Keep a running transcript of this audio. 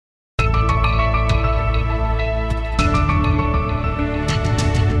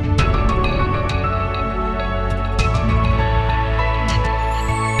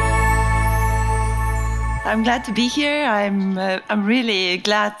I'm glad to be here. I'm really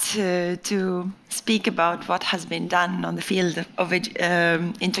glad to speak about what has been done on the field of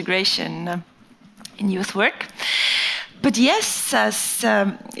integration in youth work. But yes, as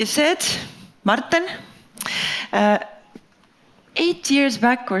you said, Martin, 8 years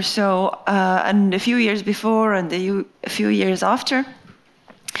back or so, and a few years before and a few years after,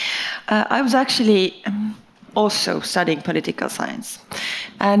 I was actually also studying political science.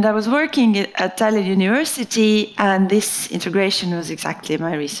 And I was working at Tallinn University, and this integration was exactly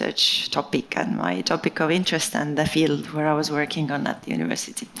my research topic and my topic of interest and the field where I was working on at the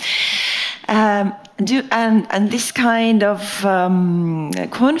university. And this kind of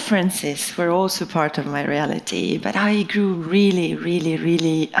conferences were also part of my reality, but I grew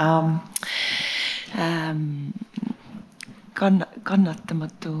really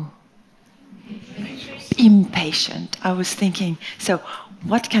kannatamatu, impatient. I was thinking, so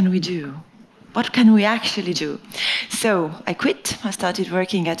what can we do? What can we actually do? So I quit. I started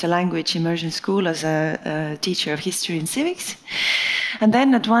working at a language immersion school as a teacher of history and civics. And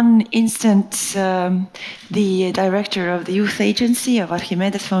then at one instant, the director of the youth agency of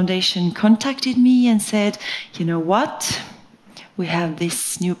Archimedes Foundation contacted me and said, you know what? We have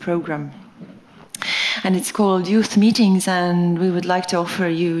this new program. And it's called Youth Meetings, and we would like to offer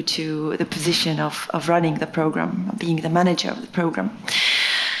you to the position of running the program, being the manager of the program.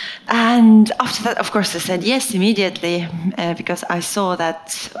 And after that, of course, I said yes immediately, because I saw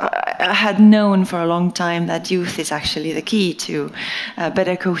that I had known for a long time that youth is actually the key to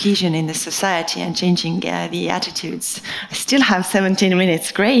better cohesion in the society and changing the attitudes. I still have 17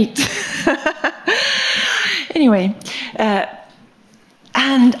 minutes, great. Anyway,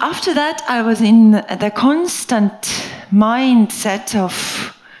 and after that, I was in the constant mindset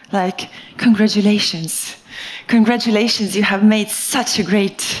of like, congratulations. Congratulations, you have made such a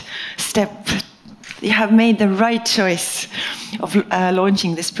great step. You have made the right choice of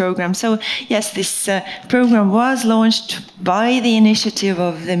launching this program. So yes, this program was launched by the initiative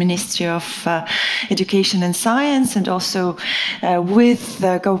of the Ministry of Education and Science, and also with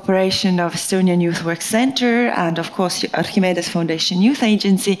the cooperation of Estonian Youth Work Center and of course Archimedes Foundation Youth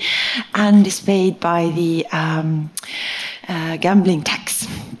Agency, and is paid by the gambling tax.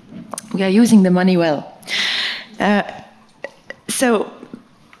 We are using the money well. So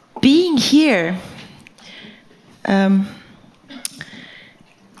being here,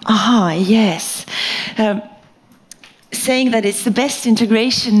 yes. Saying that it's the best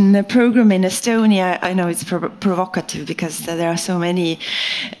integration program in Estonia, I know it's provocative because there are so many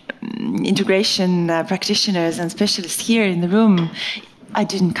integration practitioners and specialists here in the room. I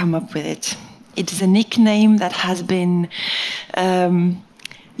didn't come up with it. It is a nickname that has been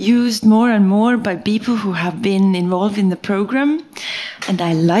used more and more by people who have been involved in the program, and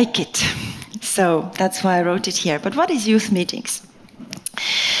I like it. So that's why I wrote it here. But what is Youth Meetings?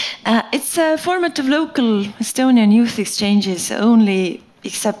 It's a format of local Estonian youth exchanges only,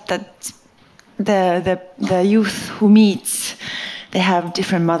 except that the youth who meets, they have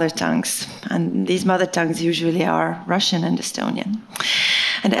different mother tongues, and these mother tongues usually are Russian and Estonian.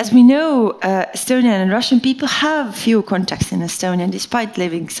 And as we know, Estonian and Russian people have few contacts in Estonian, despite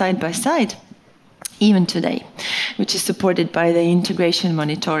living side by side, even today, which is supported by the integration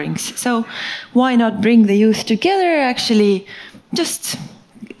monitorings. So why not bring the youth together, actually just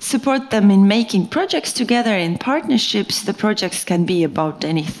support them in making projects together in partnerships. The projects can be about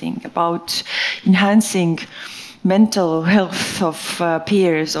anything, about enhancing mental health of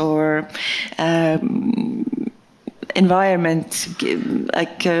peers, or environmental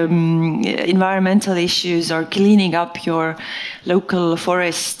issues, or cleaning up your local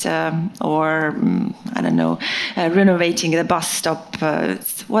forest, or I don't know, renovating the bus stop,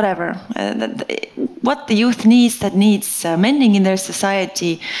 whatever. What the youth needs that needs mending in their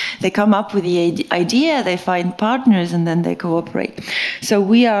society, they come up with the idea, they find partners, and then they cooperate. So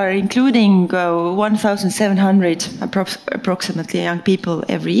we are including 1,700 approximately young people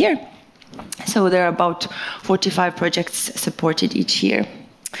every year. So there are about 45 projects supported each year.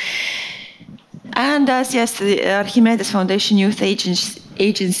 And as yes, the Archimedes Foundation Youth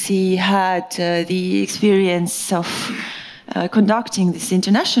Agency had the experience of conducting this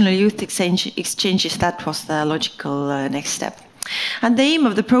international youth exchanges, that was the logical next step. And the aim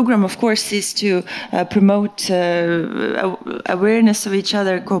of the program, of course, is to promote awareness of each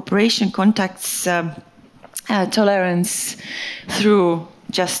other, cooperation, contacts, tolerance through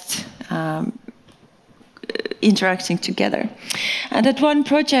just interacting together. And at one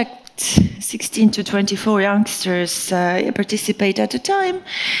project, 16 to 24 youngsters participate at a time.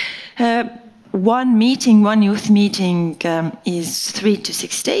 one youth meeting is 3 to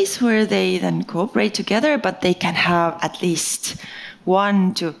 6 days where they then cooperate together, but they can have at least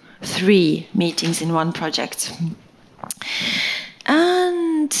 1 to 3 meetings in one project.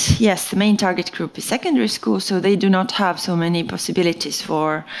 And yes, the main target group is secondary school, so they do not have so many possibilities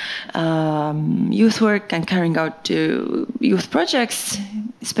for youth work and carrying out youth projects,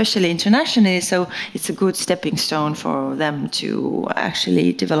 especially internationally. So it's a good stepping stone for them to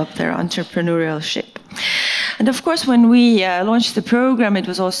actually develop their entrepreneurship. And of course, when we launched the program, it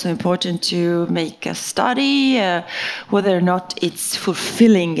was also important to make a study whether or not it's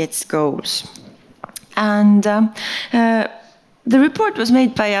fulfilling its goals. And the report was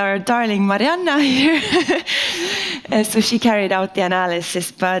made by our darling Marianna here, so she carried out the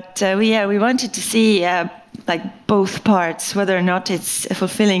analysis. But we wanted to see like both parts, whether or not it's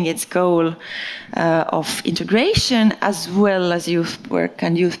fulfilling its goal of integration as well as youth work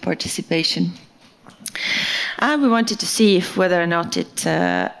and youth participation. And we wanted to see if whether or not it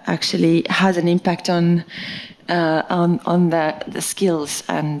actually has an impact on the skills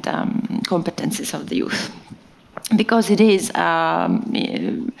and competencies of the youth. Because it is a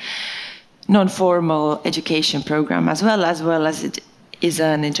non-formal education program as well as it is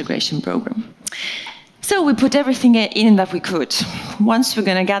an integration program. So we put everything in that we could. Once we're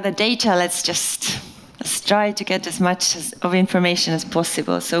going to gather data, let's try to get as much of information as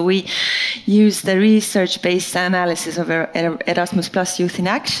possible. So we use the research-based analysis of Erasmus Plus Youth in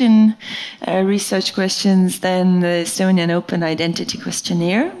Action, research questions, then the Estonian Open Identity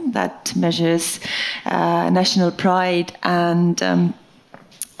Questionnaire that measures national pride and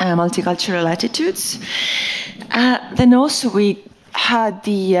multicultural attitudes. Then also we had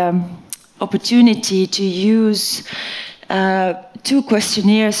the opportunity to use 2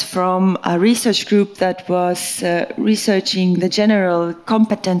 questionnaires from a research group that was researching the general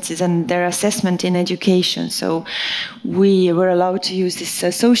competencies and their assessment in education. So we were allowed to use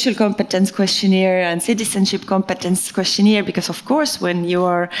this social competence questionnaire and citizenship competence questionnaire because, of course, when you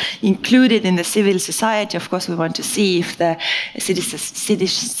are included in the civil society, of course, we want to see if the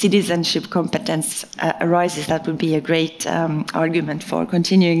citizenship competence arises. That would be a great argument for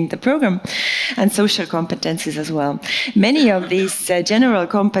continuing the program, and social competencies as well. Many of these general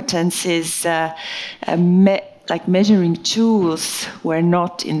competencies, like measuring tools, were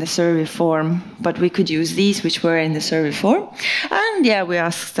not in the survey form, but we could use these which were in the survey form. And yeah, we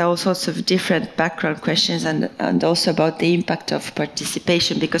asked all sorts of different background questions and also about the impact of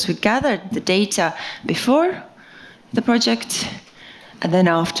participation, because we gathered the data before the project and then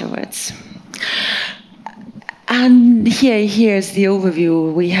afterwards. And here's the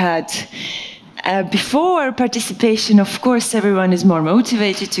overview we had. Before participation, of course, everyone is more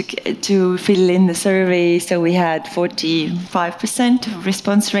motivated to fill in the survey. So we had 45%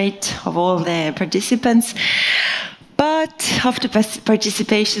 response rate of all the participants. But after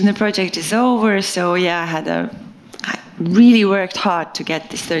participation, the project is over. So yeah, I really worked hard to get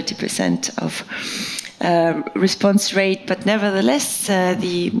this 30% of response rate. But nevertheless,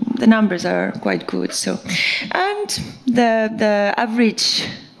 the numbers are quite good. So, and the average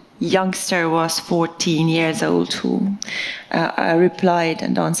youngster was 14 years old who replied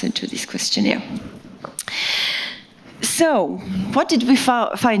and answered to this questionnaire. So, what did we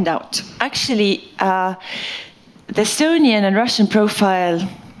find out? Actually, the Estonian and Russian profile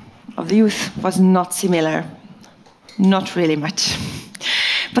of the youth was not similar, not really much.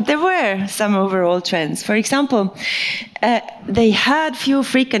 But there were some overall trends. For example, they had few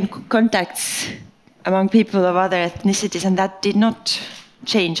frequent contacts among people of other ethnicities, and that did not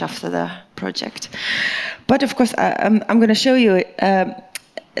change after the project. But of course, I'm going to show you.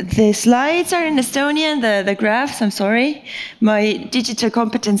 The slides are in Estonian, the graphs, I'm sorry. My digital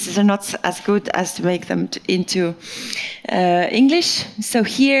competences are not as good as to make them into English. So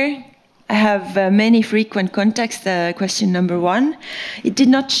here I have many frequent contacts, question number 1. It did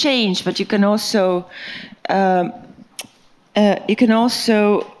not change, but you can also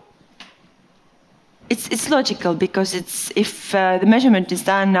it's logical, because if the measurement is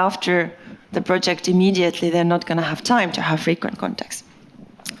done after the project immediately, they're not going to have time to have frequent contacts.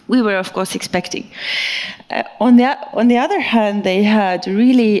 We were, of course, expecting. On the other hand, they had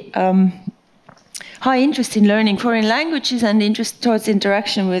really high interest in learning foreign languages and interest towards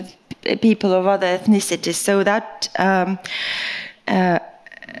interaction with people of other ethnicities. So that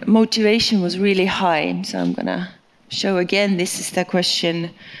motivation was really high. So I'm going to show again. This is the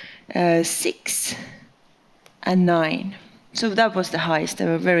question 6 and 9. So that was the highest. They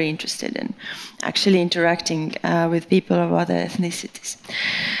were very interested in actually interacting with people of other ethnicities.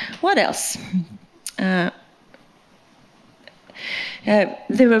 What else?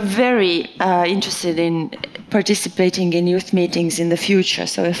 they were very interested in participating in youth meetings in the future.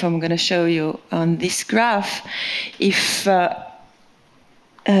 So if I'm going to show you on this graph, if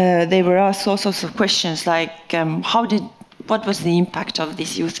they were asked all sorts of questions like, what was the impact of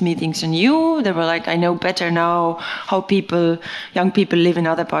these youth meetings on you? They were like, I know better now how young people live in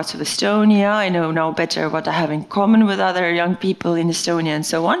other parts of Estonia. I know now better what I have in common with other young people in Estonia and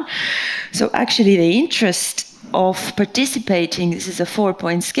so on. So actually the interest of participating, this is a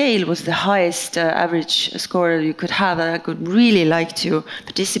 4-point scale, was the highest average score you could have. I could really like to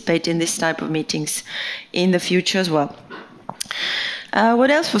participate in this type of meetings in the future as well.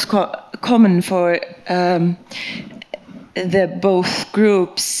 What else was common for the both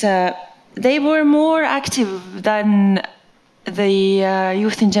groups? They were more active than the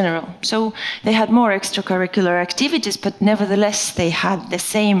youth in general. So they had more extracurricular activities, but nevertheless they had the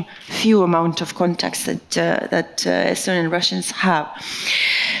same few amount of contacts that Estonian Russians have.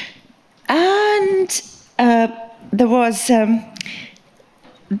 And there was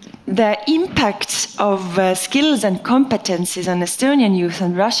the impact of skills and competencies on Estonian youth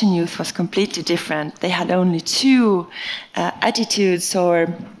and Russian youth was completely different. They had only two attitudes or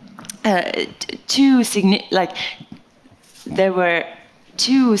there were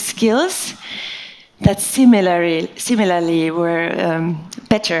two skills that similarly were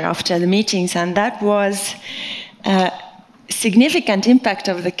better after the meetings, and that was significant impact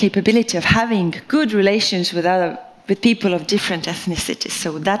of the capability of having good relations with people of different ethnicities.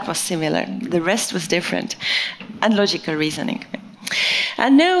 So that was similar. The rest was different, and logical reasoning.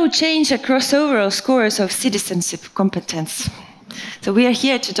 And no change across overall scores of citizenship competence. So we are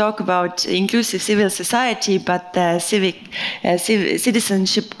here to talk about inclusive civil society, but the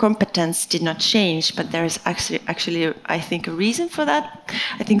citizenship competence did not change. But there is actually, I think, a reason for that.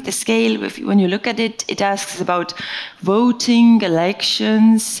 I think the scale, when you look at it, it asks about voting,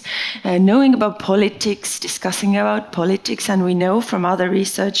 elections, knowing about politics, discussing about politics, and we know from other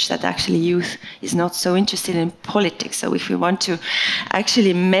research that actually youth is not so interested in politics. So if we want to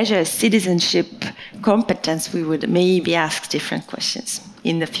actually measure citizenship competence, we would maybe ask different questions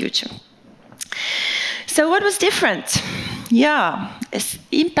in the future. So what was different? Yeah,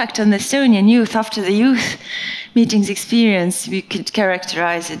 impact on the Estonian youth after the youth meetings experience, we could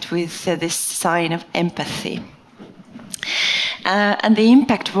characterize it with this sign of empathy. And the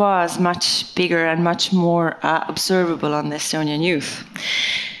impact was much bigger and much more observable on the Estonian youth.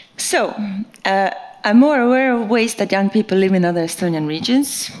 So, I'm more aware of ways that young people live in other Estonian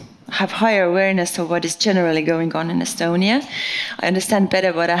regions, have higher awareness of what is generally going on in Estonia. I understand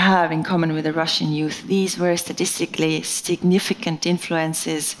better what I have in common with the Russian youth. These were statistically significant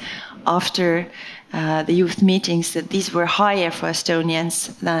influences after the youth meetings, that these were higher for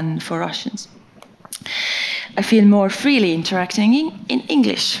Estonians than for Russians. I feel more freely interacting in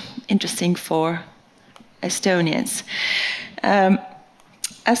English, interesting for Estonians.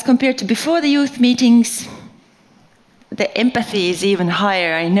 As compared to before the youth meetings, the empathy is even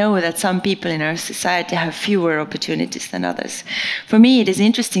higher. I know that some people in our society have fewer opportunities than others. For me, it is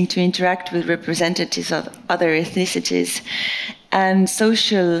interesting to interact with representatives of other ethnicities, and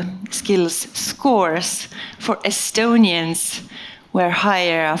social skills scores for Estonians were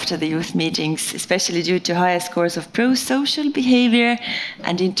higher after the youth meetings, especially due to higher scores of pro-social behavior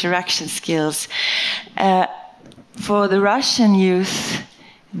and interaction skills. For the Russian youth,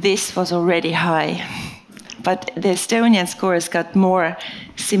 this was already high, but the Estonian scores got more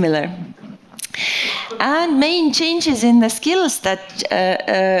similar. And main changes in the skills that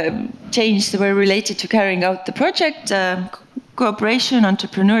changed were related to carrying out the project, cooperation,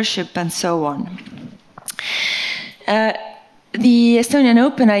 entrepreneurship, and so on. The Estonian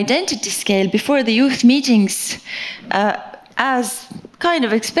Open Identity Scale before the youth meetings, as kind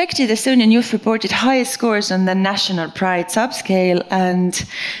of expected, Estonian youth reported highest scores on the national pride subscale, and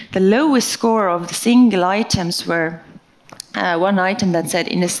the lowest score of the single items were one item that said,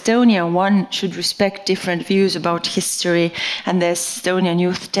 in Estonia, one should respect different views about history, and the Estonian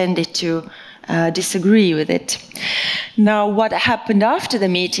youth tended to disagree with it. Now, what happened after the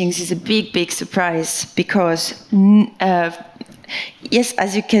meetings is a big, big surprise, because, yes,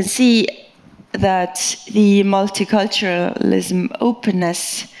 as you can see, that the multiculturalism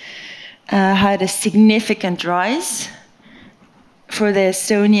openness had a significant rise for the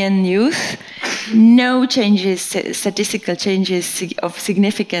Estonian youth. No changes, statistical changes of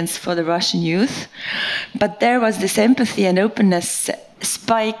significance for the Russian youth, but there was this empathy and openness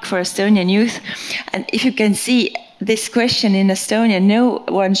spike for Estonian youth. And if you can see, this question in Estonia, no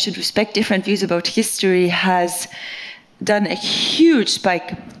one should respect different views about history, has done a huge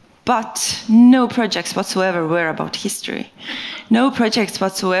spike but no projects whatsoever were about history. No projects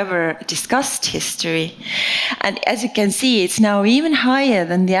whatsoever discussed history. And as you can see, it's now even higher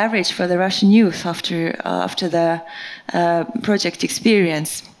than the average for the Russian youth after the project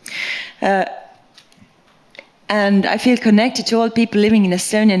experience. And I feel connected to all people living in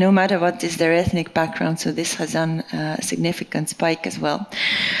Estonia, no matter what is their ethnic background. So this has done a significant spike as well.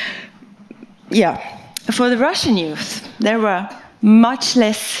 Yeah, for the Russian youth, there were much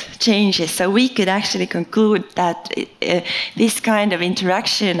less changes. So we could actually conclude that this kind of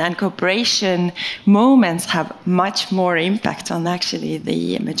interaction and cooperation moments have much more impact on actually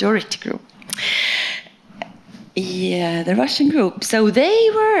the majority group. Yeah, the Russian group. So they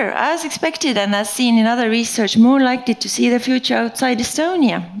were, as expected and as seen in other research, more likely to see their future outside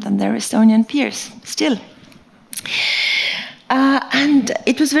Estonia than their Estonian peers, still. And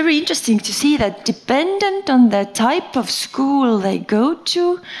it was very interesting to see that dependent on the type of school they go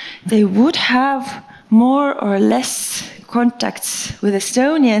to, they would have more or less contacts with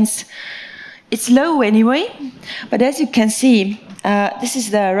Estonians. It's low anyway, but as you can see, this is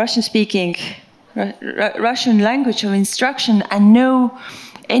the Russian-speaking Russian language of instruction, and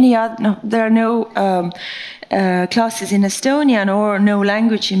there are no classes in Estonian or no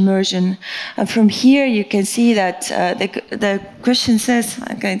language immersion. And from here you can see that the question says,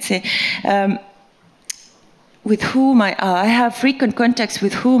 I can say, with whom I have frequent contacts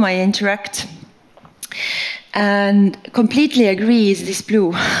with whom I interact, and completely agree is this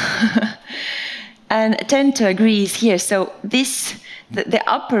blue, and tend to agree is here. So this, the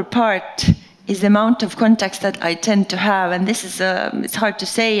upper part, is the amount of contacts that I tend to have, and this is it's hard to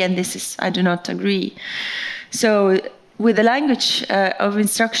say, and this is I do not agree. So with the language of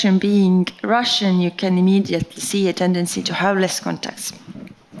instruction being Russian, you can immediately see a tendency to have less contacts,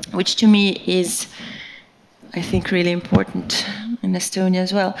 which to me is, I think, really important in Estonia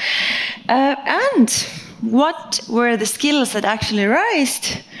as well. And what were the skills that actually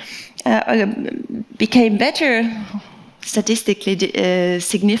became better? Statistically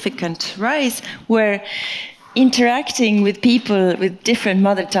significant rise, were interacting with people with different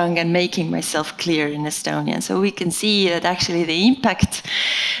mother tongue and making myself clear in Estonian. So we can see that actually the impact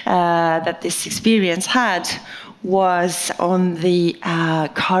that this experience had was on the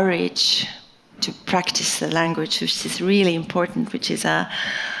courage to practice the language, which is really important, which is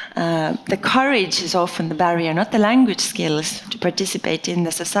the courage is often the barrier, not the language skills to participate in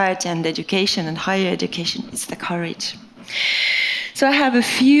the society and education and higher education. It's the courage. So I have a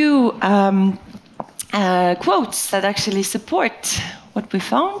few quotes that actually support what we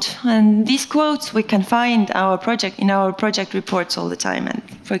found, and these quotes we can find in our project reports all the time. And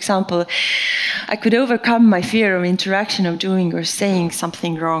for example, I could overcome my fear of interaction, of doing or saying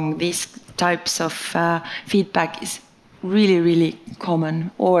something wrong. These types of feedback is really, really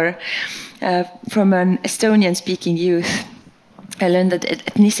common. Or from an Estonian-speaking youth, I learned that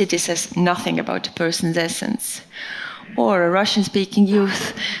ethnicity says nothing about a person's essence. Or a Russian-speaking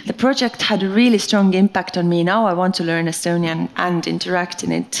youth, the project had a really strong impact on me. Now I want to learn Estonian and interact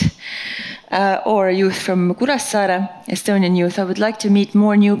in it. Or a youth from Kuressaare, Estonian youth, I would like to meet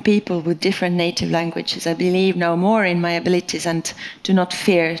more new people with different native languages. I believe now more in my abilities and do not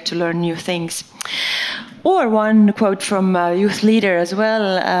fear to learn new things. Or one quote from a youth leader as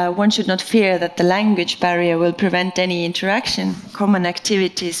well, one should not fear that the language barrier will prevent any interaction. Common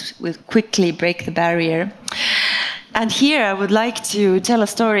activities will quickly break the barrier. And here I would like to tell a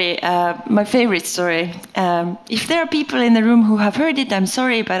story, my favorite story. If there are people in the room who have heard it, I'm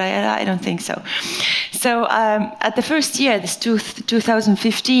sorry, but I don't think so. So at the first year, this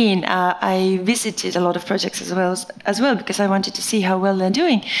 2015, I visited a lot of projects as well because I wanted to see how well they're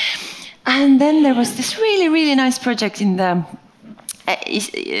doing. And then there was this really, really nice project in the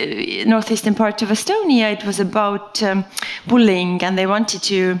northeastern part of Estonia. It was about bullying, and they wanted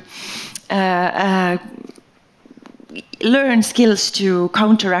to learn skills to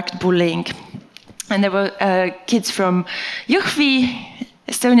counteract bullying. And there were kids from Jõhvi,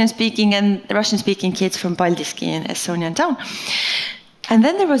 Estonian-speaking, and Russian-speaking kids from Paldiski in Estonian town. And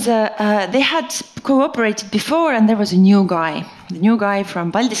then there was they had cooperated before, and there was a new guy. The new guy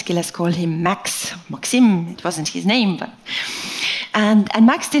from Paldiski, let's call him Maxim, it wasn't his name, but... And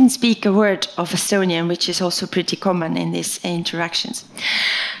Max didn't speak a word of Estonian, which is also pretty common in these interactions.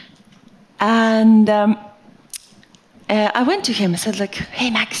 And I went to him and said, like, hey,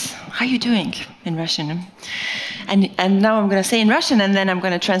 Max, how are you doing in Russian? And now I'm going to say in Russian, and then I'm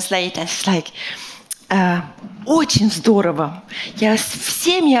going to translate. And it's like, очень здорово. Я с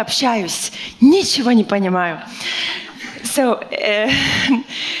всеми общаюсь, ничего не понимаю. So,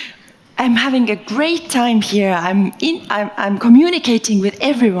 I'm having a great time here. I'm communicating with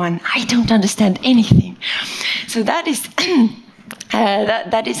everyone. I don't understand anything. So that is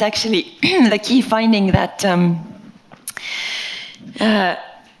that is actually the key finding, that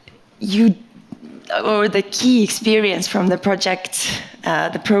or the key experience from the project,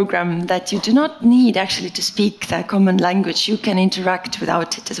 the program, that you do not need actually to speak the common language. You can interact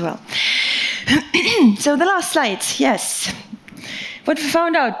without it as well. So the last slide, yes. What we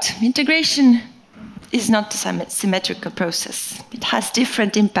found out, integration is not a symmetrical process. It has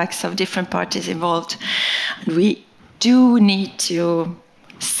different impacts of different parties involved. And we do need to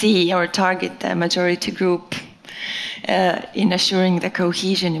see or target the majority group in assuring the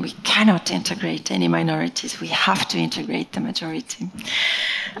cohesion. We cannot integrate any minorities. We have to integrate the majority.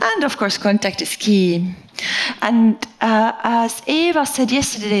 And of course, contact is key. And as Eva said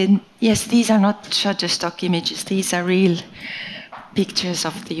yesterday, yes, these are not Shutterstock images. These are real pictures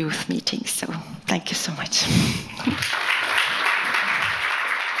of the youth meetings. So thank you so much.